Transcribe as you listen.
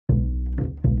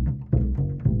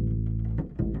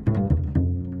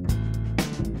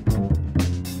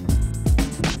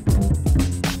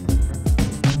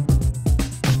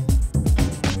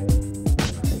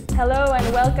Hello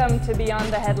and welcome to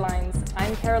Beyond the Headlines.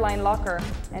 I'm Caroline Locker,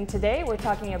 and today we're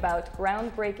talking about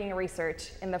groundbreaking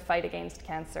research in the fight against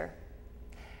cancer.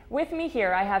 With me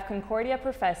here I have Concordia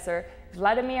professor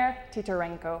Vladimir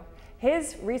Titorenko.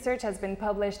 His research has been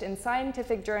published in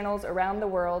scientific journals around the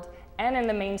world and in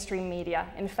the mainstream media.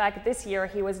 In fact, this year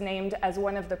he was named as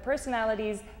one of the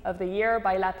personalities of the year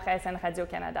by La Presse and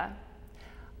Radio-Canada.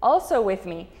 Also with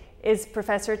me is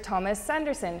Professor Thomas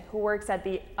Sanderson, who works at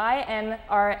the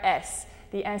INRS,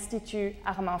 the Institut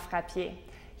Armand Frappier.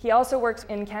 He also works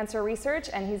in cancer research,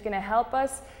 and he's going to help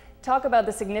us talk about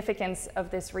the significance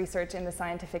of this research in the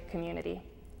scientific community.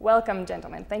 Welcome,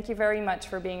 gentlemen. Thank you very much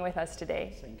for being with us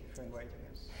today. Thank you for inviting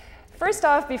us. First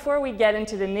off, before we get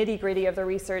into the nitty-gritty of the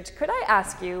research, could I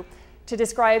ask you to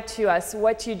describe to us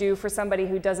what you do for somebody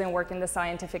who doesn't work in the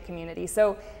scientific community?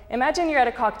 So imagine you're at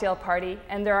a cocktail party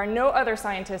and there are no other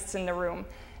scientists in the room,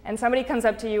 and somebody comes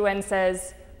up to you and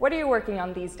says, "What are you working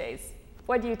on these days?"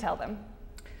 What do you tell them?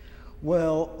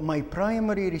 Well, my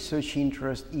primary research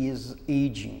interest is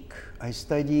aging. I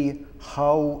study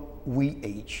how we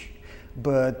age,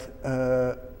 but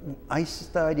I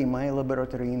study, my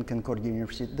laboratory in Concordia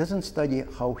University doesn't study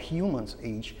how humans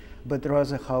age, but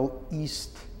rather how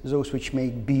yeast, those which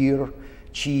make beer,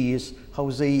 cheese, how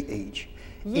they age.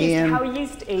 Yeast, and how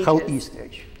yeast ages. How yeast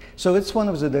age. So it's one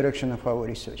of the direction of our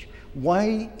research.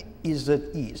 Why is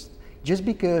that yeast? Just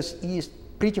because yeast,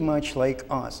 pretty much like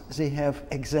us, they have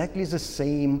exactly the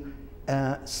same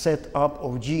setup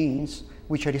of genes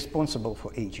which are responsible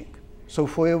for aging. So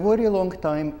for a very long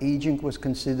time, aging was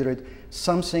considered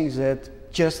something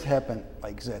that just happened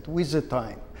like that, with the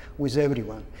time, with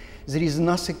everyone. There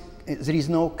is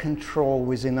no control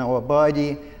within our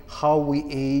body how we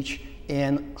age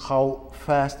and how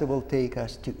fast it will take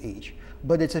us to age.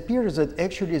 But it appears that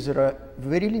actually there are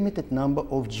very limited number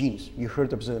of genes. You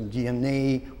heard of them,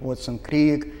 DNA,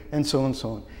 Watson-Crick, and so on and so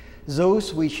on.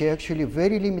 Those which actually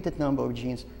very limited number of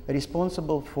genes are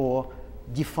responsible for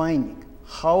defining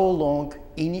how long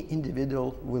any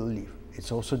individual will live.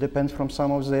 It also depends from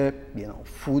some of the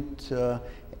food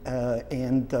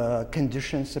and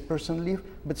conditions a person live,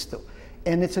 but still.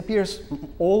 And it appears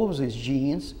all of these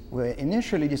genes were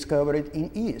initially discovered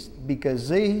in yeast because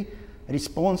they are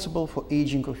responsible for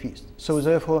aging of yeast. So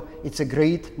therefore, it's a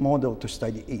great model to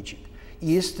study aging.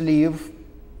 Yeast live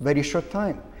very short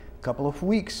time, a couple of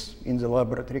weeks in the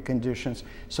laboratory conditions.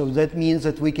 So that means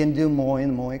that we can do more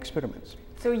and more experiments.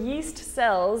 So yeast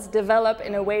cells develop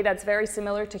in a way that's very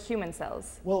similar to human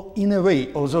cells? Well, in a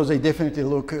way, although they definitely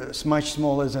look much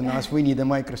smaller than us, we need a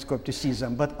microscope to see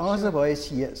them, but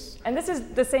otherwise, yes. And this is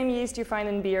the same yeast you find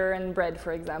in beer and bread,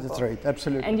 for example? That's right,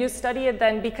 absolutely. And you study it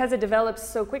then, because it develops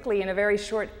so quickly in a very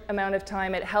short amount of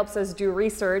time, it helps us do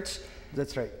research.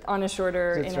 That's right. On a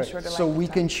shorter, That's right. So we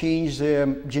can change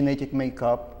the genetic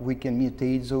makeup, we can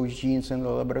mutate those genes in the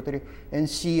laboratory and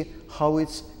see how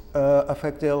it's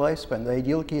affect their lifespan. The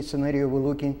ideal case scenario, we're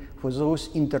looking for those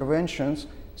interventions,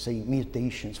 say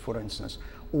mutations, for instance,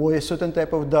 or a certain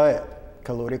type of diet,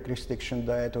 caloric restriction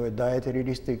diet or a dietary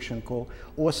restriction call,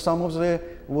 or some of the,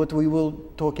 what we will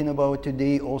talking about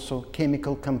today, also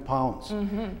chemical compounds.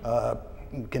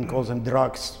 We can call them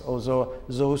drugs, although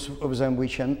those of them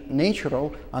which are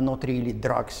natural are not really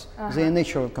drugs. They are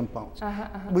natural compounds,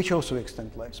 which also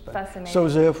extend lifespan. Fascinating. So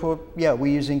therefore, yeah,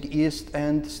 we're using yeast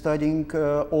and studying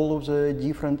all of the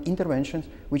different interventions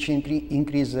which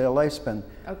increase their lifespan.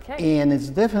 Okay. And it's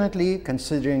definitely,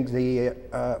 considering the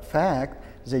fact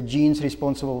that genes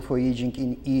responsible for aging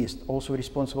in yeast, also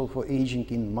responsible for aging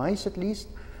in mice at least,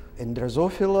 in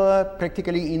Drosophila,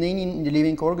 practically in any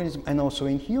living organism, and also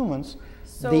in humans.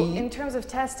 So in terms of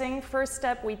testing, first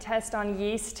step, we test on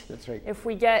yeast. That's right. If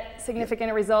we get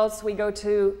significant results, we go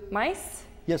to mice.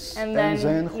 Yes. And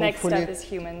then next step is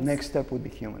humans. Next step would be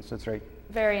humans, that's right.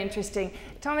 Very interesting.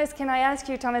 Thomas, can I ask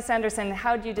you, Thomas Sanderson,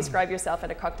 how do you describe yourself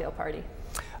at a cocktail party?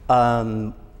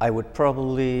 I would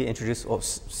probably introduce or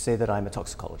say that I'm a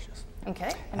toxicologist.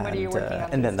 Okay, and what are you working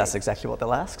on? And then that's exactly what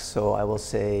they'll ask. So I will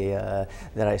say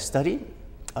that I study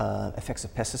effects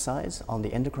of pesticides on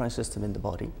the endocrine system in the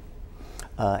body.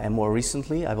 And more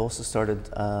recently, I've also started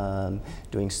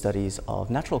doing studies of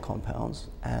natural compounds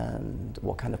and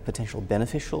what kind of potential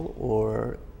beneficial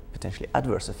or potentially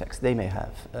adverse effects they may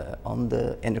have on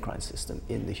the endocrine system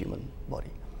in the human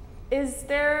body. Is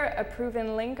there a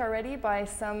proven link already by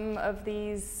some of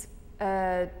these,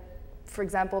 for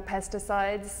example,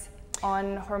 pesticides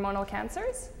on hormonal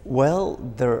cancers? Well,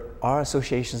 there are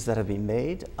associations that have been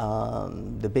made.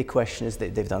 The big question is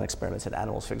they've done experiments in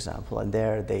animals, for example, and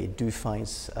there they do find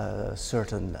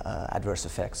certain adverse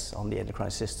effects on the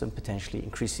endocrine system, potentially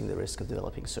increasing the risk of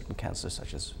developing certain cancers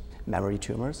such as mammary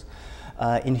tumors.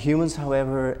 In humans,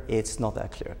 however, it's not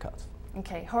that clear-cut.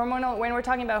 Okay, hormonal, when we're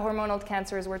talking about hormonal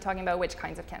cancers, we're talking about which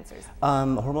kinds of cancers?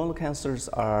 Hormonal cancers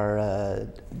are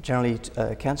generally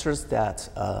cancers that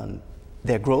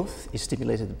their growth is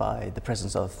stimulated by the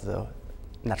presence of the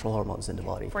natural hormones in the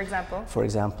body. For example? For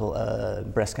example,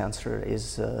 breast cancer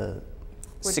is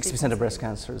 60% of breast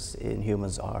cancers in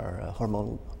humans are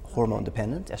hormone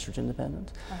dependent, estrogen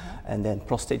dependent. And then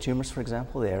prostate tumors, for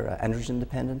example, they're androgen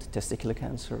dependent, testicular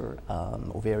cancer,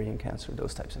 ovarian cancer,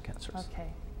 those types of cancers. Okay,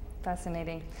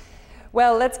 fascinating.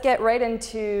 Well, let's get right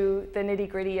into the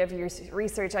nitty-gritty of your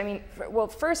research. I mean, well,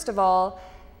 first of all,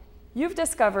 you've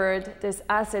discovered this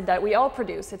acid that we all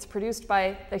produce. It's produced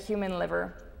by the human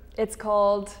liver. It's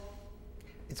called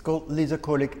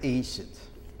lithocholic acid.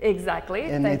 Exactly.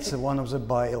 And it's one of the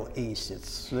bile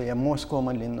acids. They are most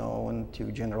commonly known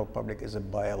to general public as a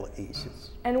bile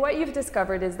acids. And what you've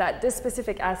discovered is that this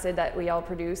specific acid that we all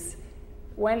produce,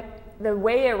 when the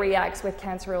way it reacts with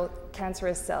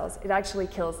cancerous cells, it actually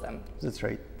kills them. That's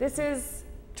right. This is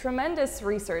tremendous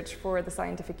research for the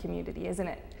scientific community, isn't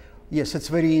it? Yes, it's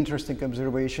very interesting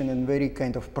observation and very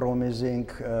kind of promising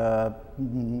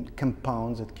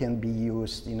compounds that can be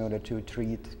used in order to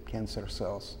treat cancer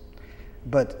cells.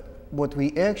 But what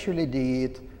we actually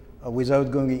did,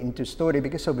 without going into story,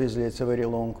 because obviously it's a very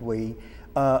long way,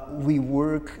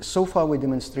 so far we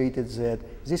demonstrated that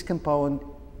this compound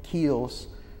kills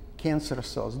cancer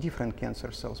cells, different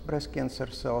cancer cells, breast cancer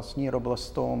cells,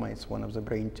 neuroblastoma, it's one of the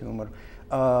brain tumor,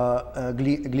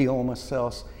 glioma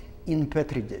cells, in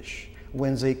Petri dish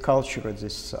when they culture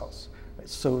these cells.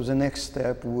 So the next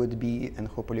step would be, and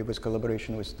hopefully with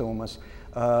collaboration with Thomas,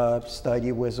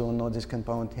 study whether or not this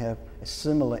compound have a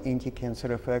similar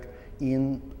anti-cancer effect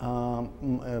in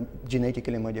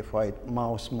genetically modified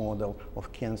mouse model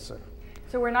of cancer.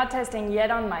 So we're not testing yet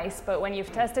on mice, but when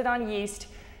you've tested on yeast,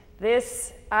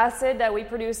 this acid that we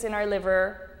produce in our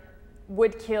liver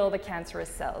would kill the cancerous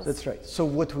cells. That's right. So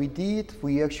what we did,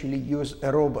 we actually used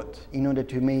a robot in order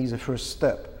to make the first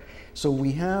step. So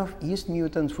we have yeast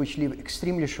mutants which live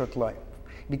extremely short life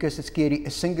because it's carry a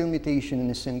single mutation in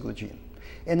a single gene.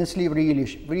 And it's live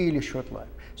really short life.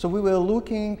 So we were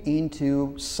looking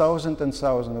into thousands and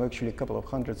thousands, or actually a couple of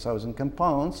 100,000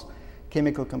 compounds,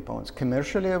 chemical compounds,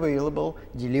 commercially available,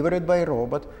 delivered by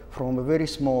robot from a very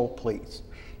small plates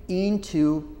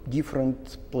into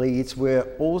different plates where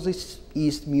all these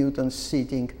yeast mutants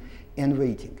sitting and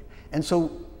waiting. And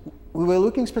so we were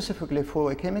looking specifically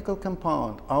for a chemical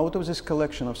compound out of this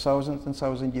collection of thousands and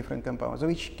thousands different compounds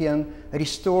which can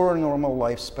restore normal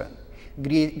lifespan,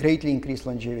 greatly increase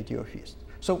longevity of yeast.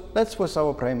 So that was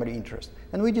our primary interest.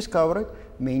 And we discovered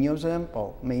many of them,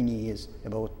 or many is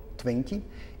about 20,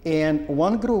 and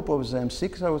one group of them,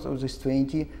 6 out of these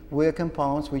 20, were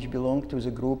compounds which belong to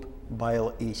the group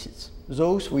bile acids.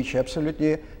 Those which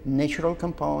absolutely natural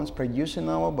compounds produced in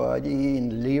our body,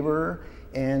 in liver,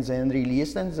 and then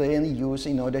released and then used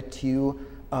in order to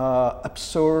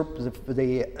absorb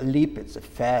the lipids, the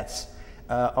fats,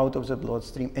 out of the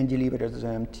bloodstream and deliver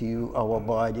them to our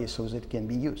body so that it can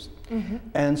be used.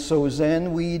 And so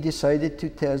then we decided to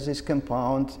test this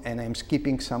compound, and I'm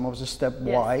skipping some of the step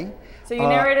why. So you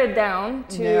narrowed it down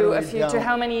to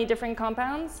how many different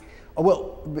compounds?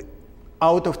 Well,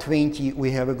 out of 20,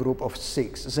 we have a group of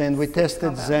 6. Then we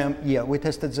tested them, we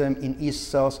tested them in yeast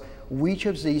cells. Which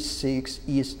of these 6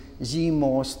 is the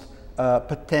most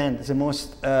potent, the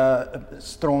most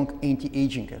strong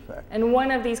anti-aging effect? And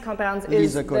one of these compounds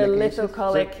is the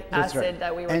lithocholic acid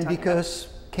that we were talking about. And because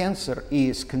cancer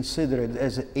is considered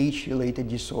as an age-related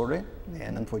disorder,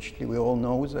 and unfortunately we all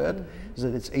know that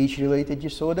it's age-related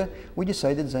disorder, we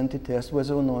decided then to test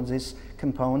whether or not this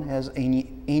compound has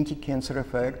any anti-cancer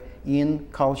effect in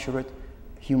cultured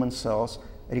human cells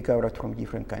recovered from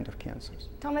different kinds of cancers.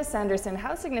 Thomas Sanderson,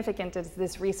 how significant is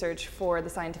this research for the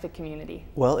scientific community?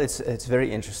 Well, it's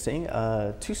very interesting.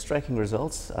 2 striking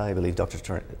results I believe Dr.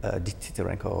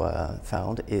 Titorenko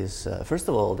found is, first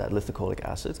of all, that lithocholic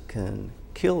acid can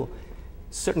kill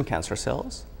certain cancer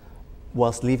cells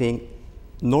whilst leaving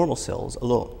normal cells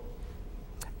alone.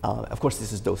 Of course,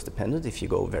 this is dose dependent. If you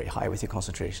go very high with your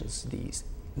concentrations, these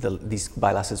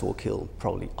bile acids will kill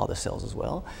probably other cells as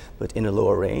well, but in a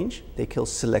lower range, they kill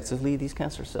selectively these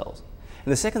cancer cells.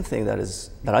 And the second thing that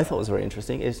I thought was very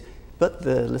interesting is, but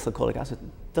the lithocholic acid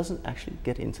doesn't actually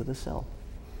get into the cell.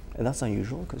 And that's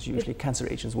unusual, because usually cancer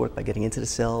agents work by getting into the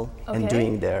cell and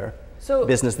doing their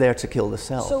business there to kill the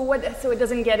cell. So it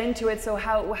doesn't get into it, so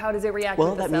how does it react with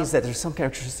the cell? Well, that means that there's some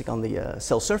characteristic on the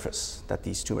cell surface that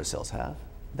these tumor cells have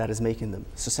that is making them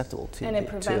susceptible to and it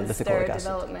prevents their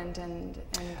development and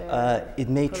their it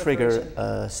may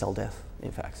trigger cell death,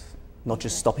 in fact. Not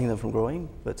just stopping them from growing,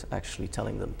 but actually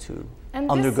telling them to And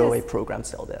undergo a programmed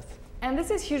cell death. And this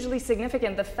is hugely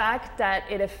significant, the fact that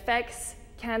it affects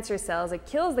cancer cells, it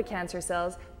kills the cancer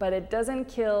cells, but it doesn't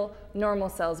kill normal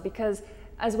cells, because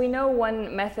as we know,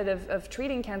 one method of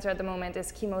treating cancer at the moment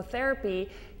is chemotherapy.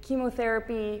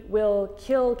 Chemotherapy will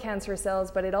kill cancer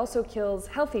cells, but it also kills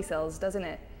healthy cells, doesn't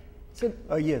it? So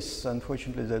yes,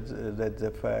 unfortunately that's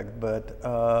a fact, but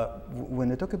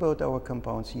when I talk about our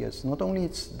compounds, yes, not only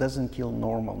it doesn't kill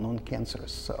normal,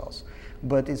 non-cancerous cells,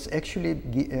 but it's actually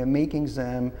making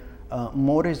them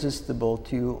more resistible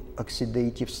to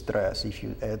oxidative stress if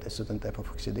you add a certain type of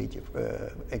oxidative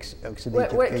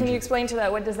what can you explain to that?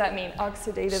 What does that mean,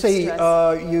 oxidative stress?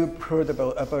 Say, you've heard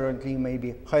about apparently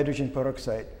maybe hydrogen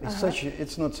peroxide. It's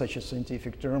it's not such a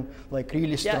scientific term, like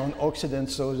really strong oxidant,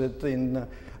 so that in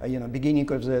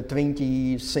beginning of the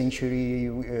 20th century,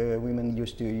 women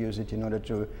used to use it in order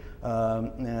to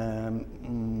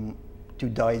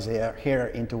dye their hair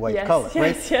into white color,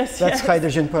 right? That's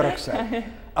hydrogen peroxide.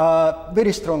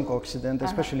 Very strong oxidant,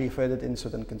 especially if added in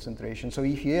certain concentration. So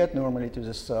if you add normally to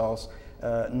the cells,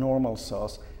 normal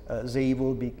cells, they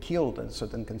will be killed at a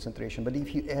certain concentration. But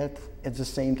if you add at the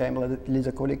same time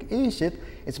lithocholic acid,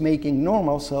 it's making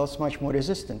normal cells much more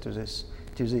resistant to this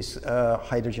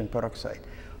hydrogen peroxide.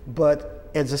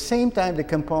 But at the same time, the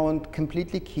compound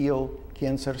completely kills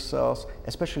cancer cells,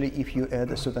 especially if you add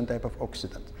a certain type of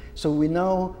oxidant. So we're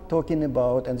now talking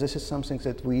about, and this is something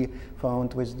that we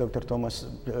found with Dr. Thomas,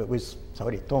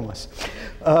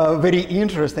 very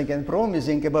interesting and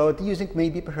promising, about using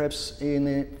maybe perhaps in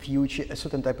the future a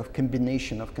certain type of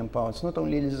combination of compounds, not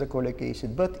only lithocholic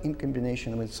acid, but in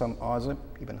combination with some other,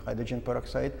 even hydrogen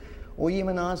peroxide, or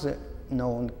even other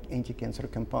known anti-cancer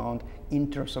compound in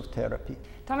terms of therapy.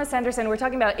 Thomas Sanderson, we're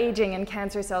talking about aging in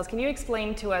cancer cells. Can you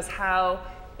explain to us how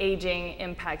aging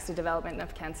impacts the development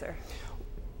of cancer?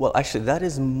 Well, actually, that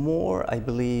is more, I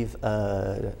believe,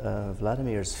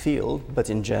 Vladimir's field, but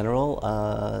in general,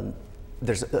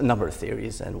 there's a number of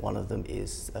theories, and one of them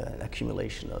is an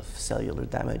accumulation of cellular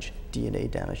damage, DNA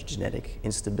damage, genetic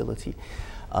instability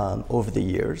over the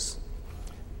years,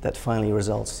 that finally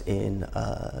results in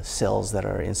cells that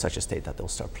are in such a state that they'll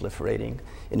start proliferating,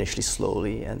 initially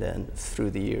slowly, and then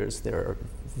through the years there are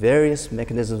various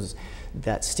mechanisms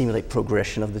that stimulate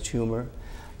progression of the tumor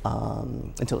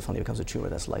until it finally becomes a tumor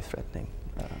that's life-threatening.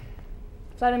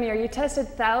 Vladimir, you tested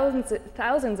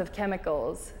thousands of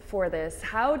chemicals for this.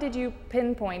 How did you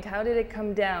pinpoint, how did it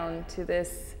come down to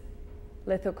this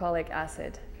lithocholic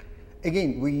acid?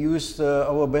 Again, we used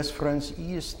our best friend's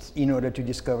yeast in order to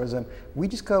discover them. We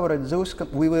discovered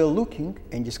we were looking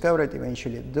and discovered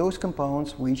eventually those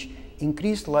compounds which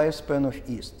increased lifespan of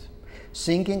yeast,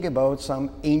 thinking about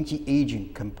some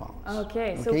anti-aging compounds.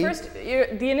 Okay, so first,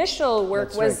 the initial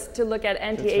work was to look at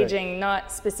anti-aging,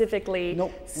 not specifically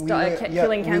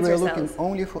killing cancer cells. We were looking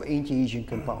only for anti-aging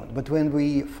compound. But when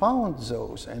we found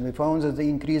those, and we found that they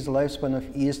increased the lifespan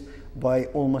of yeast by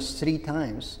almost 3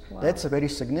 times, that's very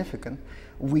significant.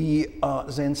 We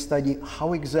then study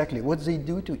how exactly, what they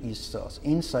do to yeast cells,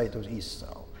 inside of yeast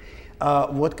cell,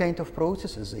 what kind of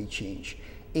processes they change.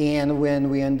 And when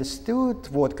we understood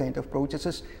what kind of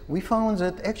processes, we found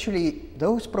that actually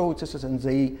those processes, and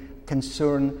they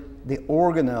concern the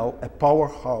organelle, a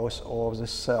powerhouse of the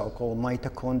cell called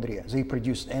mitochondria. They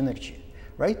produce energy,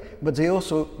 right? But they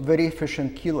also very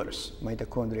efficient killers,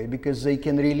 mitochondria, because they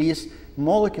can release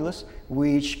molecules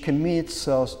which commit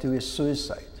cells to a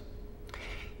suicide.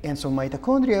 And so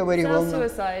mitochondria are very well known.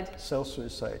 Cell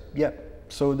suicide, yeah.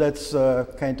 So that's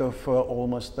kind of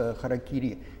almost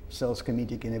harakiri. Cells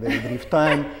committing in a very brief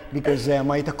time, because their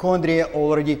mitochondria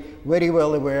already very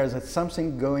well aware that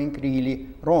something going really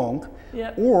wrong,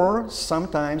 or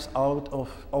sometimes out of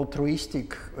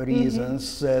altruistic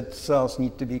reasons that cells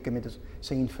need to be committed.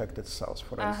 Say infected cells,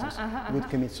 for instance, would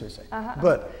commit suicide.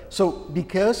 But so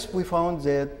because we found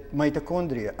that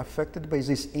mitochondria affected by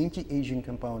this anti-aging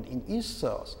compound in yeast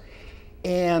cells,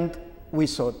 and we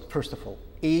thought, first of all,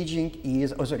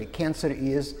 cancer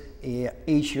is a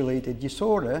age-related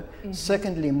disorder.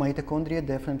 Secondly, mitochondria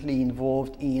definitely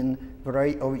involved in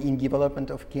development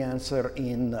of cancer,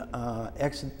 in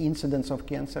incidence of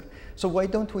cancer. So why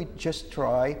don't we just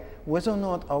try whether or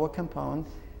not our compound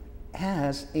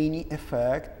has any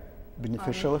effect,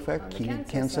 beneficial effect, killing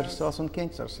cancer cells on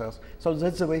cancer cells. So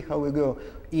that's the way how we go.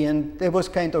 And it was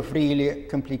kind of really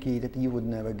complicated. You would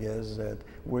never guess that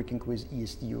working with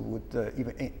yeast you would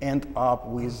even end up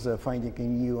with finding a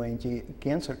new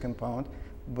anti-cancer compound.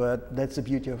 But that's the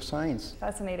beauty of science.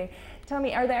 Fascinating. Tell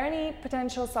me, are there any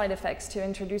potential side effects to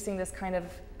introducing this kind of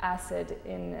acid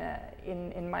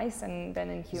in mice and then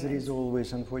in humans? There is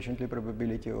always, unfortunately,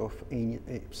 probability of any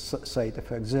side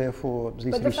effects. Therefore,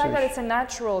 this But the fact that it's a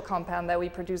natural compound that we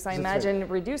produce, I imagine,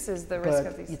 reduces the risk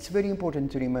of these. It's very important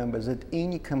to remember that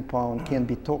any compound can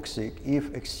be toxic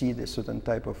if exceed a certain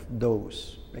type of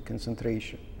dose, a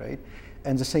concentration, right?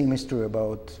 And the same is true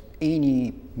about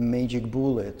any magic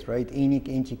bullet, right? Any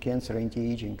anti-cancer,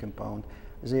 anti-aging compound.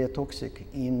 They are toxic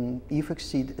if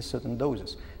exceed a certain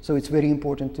doses. So it's very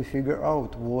important to figure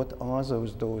out what are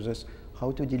those doses,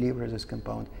 how to deliver this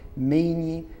compound.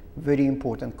 Many very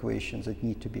important questions that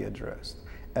need to be addressed.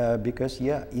 Because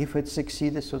yeah, if it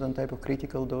exceeds a certain type of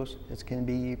critical dose, it can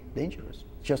be dangerous,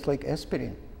 just like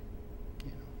aspirin.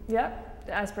 You know. Yeah,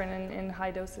 aspirin in high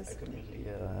doses. I completely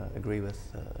agree with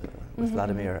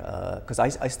Vladimir, because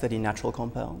I study natural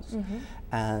compounds,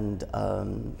 and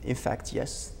in fact,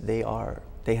 yes,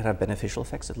 they have beneficial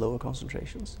effects at lower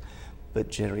concentrations, but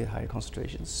generally at higher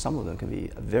concentrations, some of them can be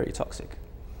very toxic.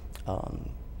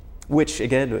 Which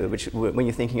again, when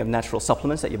you're thinking of natural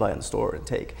supplements that you buy in the store and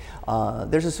take,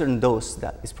 there's a certain dose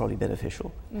that is probably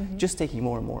beneficial. Just taking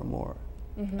more and more and more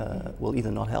will either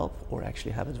not help or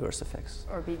actually have adverse effects.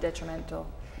 Or be detrimental.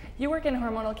 You work in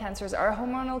hormonal cancers. Are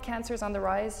hormonal cancers on the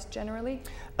rise generally?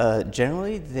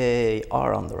 Generally, they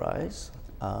are on the rise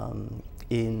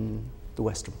in the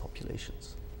Western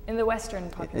populations. In the Western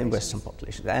populations? In Western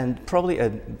populations. And probably a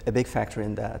big factor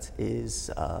in that is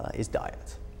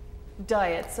diet.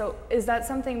 Diet. So is that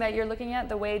something that you're looking at,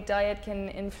 the way diet can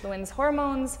influence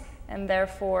hormones and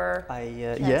therefore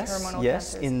hormonal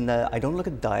yes. cancers? I don't look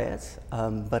at diet,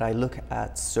 but I look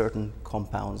at certain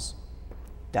compounds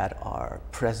that are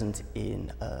present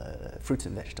in fruits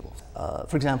and vegetables.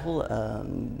 For example,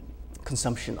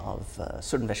 consumption of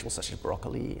certain vegetables such as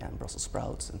broccoli and Brussels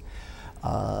sprouts, and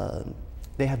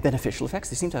they have beneficial effects.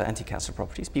 They seem to have anti-cancer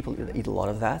properties. People eat a lot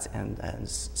of that and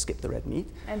skip the red meat.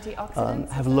 Antioxidants?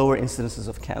 Have lower incidences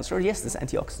of cancer. Yes, there's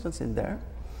antioxidants in there.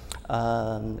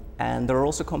 And there are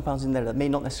also compounds in there that may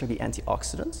not necessarily be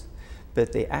antioxidants,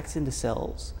 but they act in the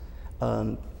cells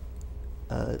to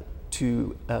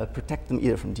protect them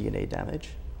either from DNA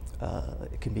damage.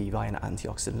 It can be via an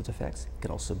antioxidant effect. It can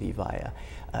also be via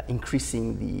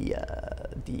increasing the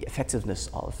effectiveness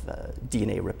of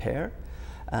DNA repair.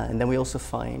 And then we also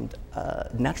find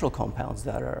natural compounds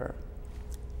that are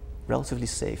relatively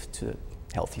safe to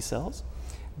healthy cells,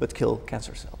 but kill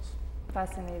cancer cells.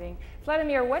 Fascinating.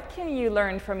 Vladimir, what can you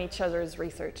learn from each other's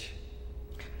research?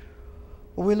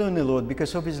 We learn a lot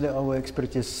because obviously our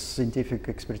expertise, scientific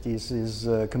expertise, is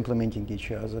complementing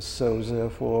each other. So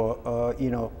therefore,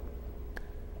 you know,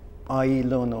 I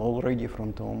learn already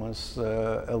from Thomas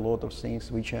a lot of things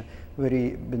which are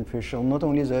very beneficial. Not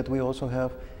only that, we also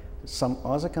have some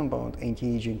other compound,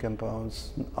 anti-aging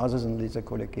compounds, other than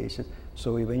lithocholic acid.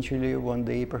 So eventually, one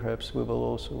day, perhaps we will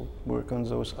also work on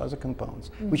those other compounds,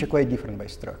 which are quite different by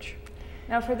structure.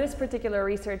 Now, for this particular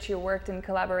research, you worked in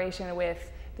collaboration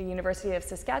with the University of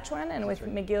Saskatchewan and with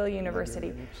McGill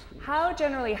University. How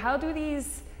do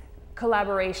these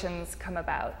collaborations come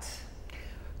about?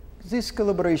 These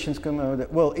collaborations come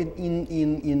out, well,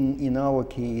 in our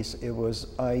case, it was,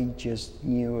 I just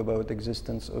knew about the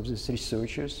existence of these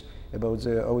researchers, about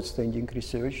the outstanding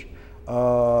research.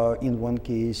 In one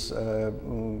case,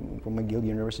 from McGill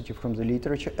University, from the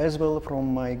literature, as well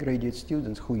from my graduate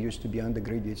students who used to be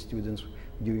undergraduate students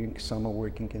during summer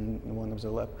working in one of the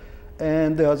labs.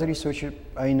 And the other researcher,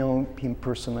 I know him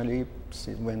personally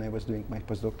when I was doing my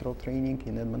postdoctoral training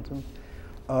in Edmonton.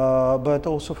 But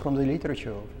also from the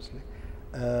literature, obviously.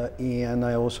 And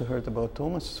I also heard about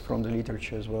Thomas from the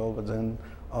literature as well, but then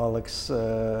Alex,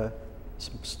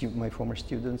 my former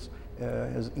students,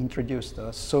 has introduced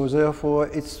us. So therefore,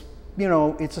 it's, you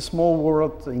know, it's a small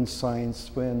world in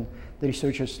science when the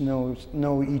researchers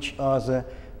know each other,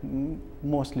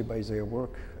 mostly by their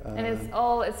work. And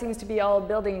it seems to be all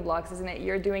building blocks, isn't it?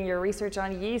 You're doing your research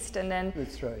on yeast, and then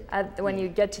that's right. When you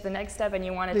get to the next step and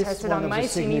you want to test it on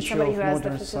mice, you need somebody who has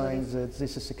the facilities. Science that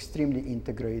this is extremely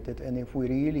integrated, and if we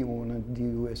really want to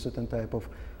do a certain type of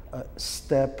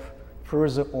step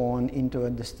further on into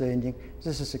understanding,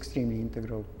 this is extremely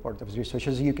integral part of the research.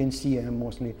 As you can see, I'm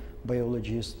mostly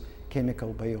biologist,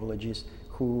 chemical biologist,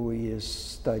 who is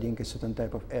studying a certain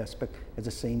type of aspect. At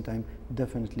the same time,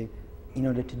 definitely, in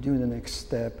order to do the next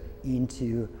step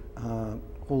into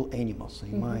whole animals,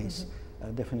 mice,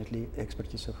 definitely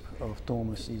expertise of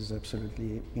Thomas is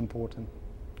absolutely important.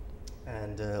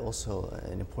 And also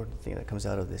an important thing that comes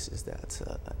out of this is that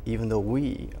even though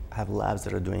we have labs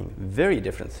that are doing very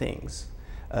different things,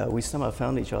 we somehow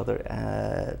found each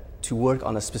other to work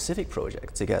on a specific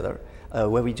project together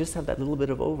where we just have that little bit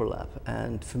of overlap.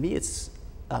 And for me,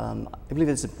 I believe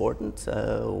it's important,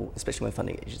 especially when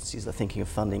funding agencies are thinking of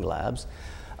funding labs,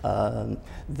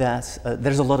 that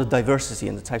there's a lot of diversity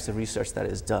in the types of research that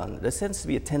is done. There tends to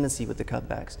be a tendency with the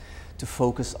cutbacks to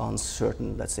focus on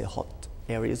certain, let's say, hot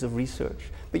areas of research,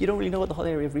 but you don't really know what the hot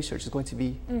area of research is going to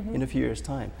be in a few years'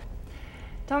 time.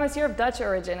 Thomas, you're of Dutch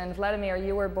origin, and Vladimir,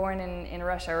 you were born in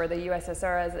Russia, or the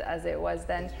USSR as it was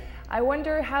then. I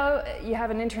wonder how, you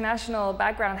have an international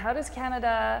background, how does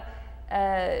Canada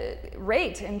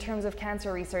rate in terms of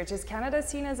cancer research? Is Canada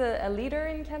seen as a leader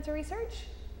in cancer research?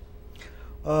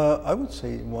 I would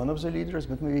say one of the leaders,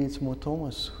 but maybe it's more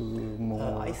Thomas who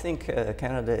more... I think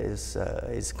Canada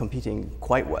is competing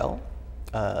quite well.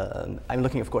 I'm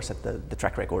looking, of course, at the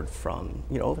track record from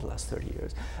over the last 30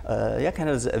 years. Yeah,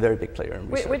 Canada is a very big player in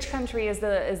research. Which country is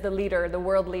the leader, the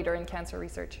world leader in cancer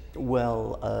research?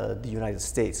 Well, the United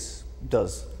States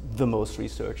does the most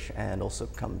research and also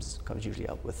comes usually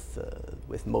out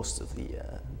with most of the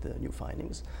new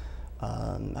findings.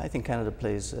 I think Canada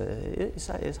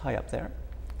is high up there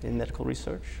in medical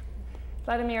research.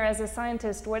 Vladimir, as a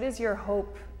scientist, what is your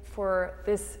hope for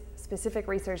this specific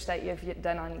research that you've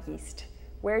done on yeast?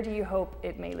 Where do you hope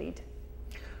it may lead?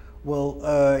 Well,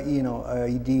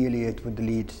 ideally it would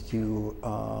lead to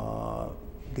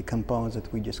the compounds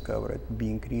that we discovered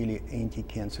being really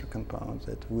anti-cancer compounds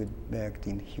that would act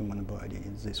in human body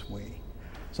in this way.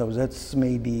 So that's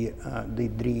maybe the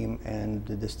dream and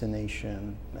the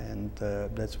destination, and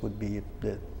that would be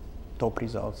the top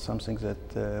result, something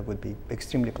that would be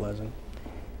extremely pleasant.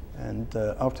 And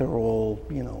after all,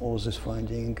 all this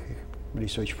funding,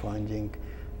 research funding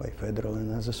by federal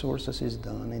and other sources is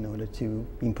done in order to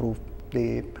improve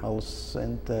the health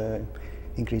and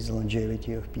increase the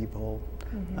longevity of people.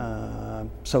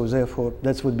 So therefore,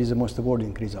 that would be the most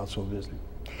rewarding results, obviously.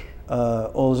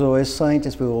 Although as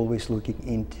scientists, we're always looking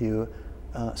into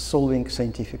solving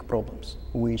scientific problems,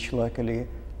 which luckily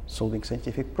solving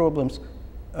scientific problems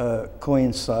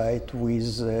coincide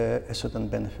with a certain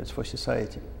benefits for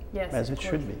society, yes, as it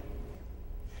should be.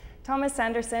 Thomas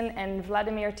Sanderson and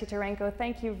Vladimir Titorenko,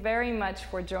 thank you very much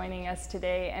for joining us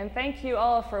today, and thank you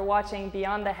all for watching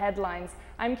Beyond the Headlines.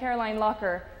 I'm Caroline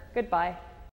Locker. Goodbye.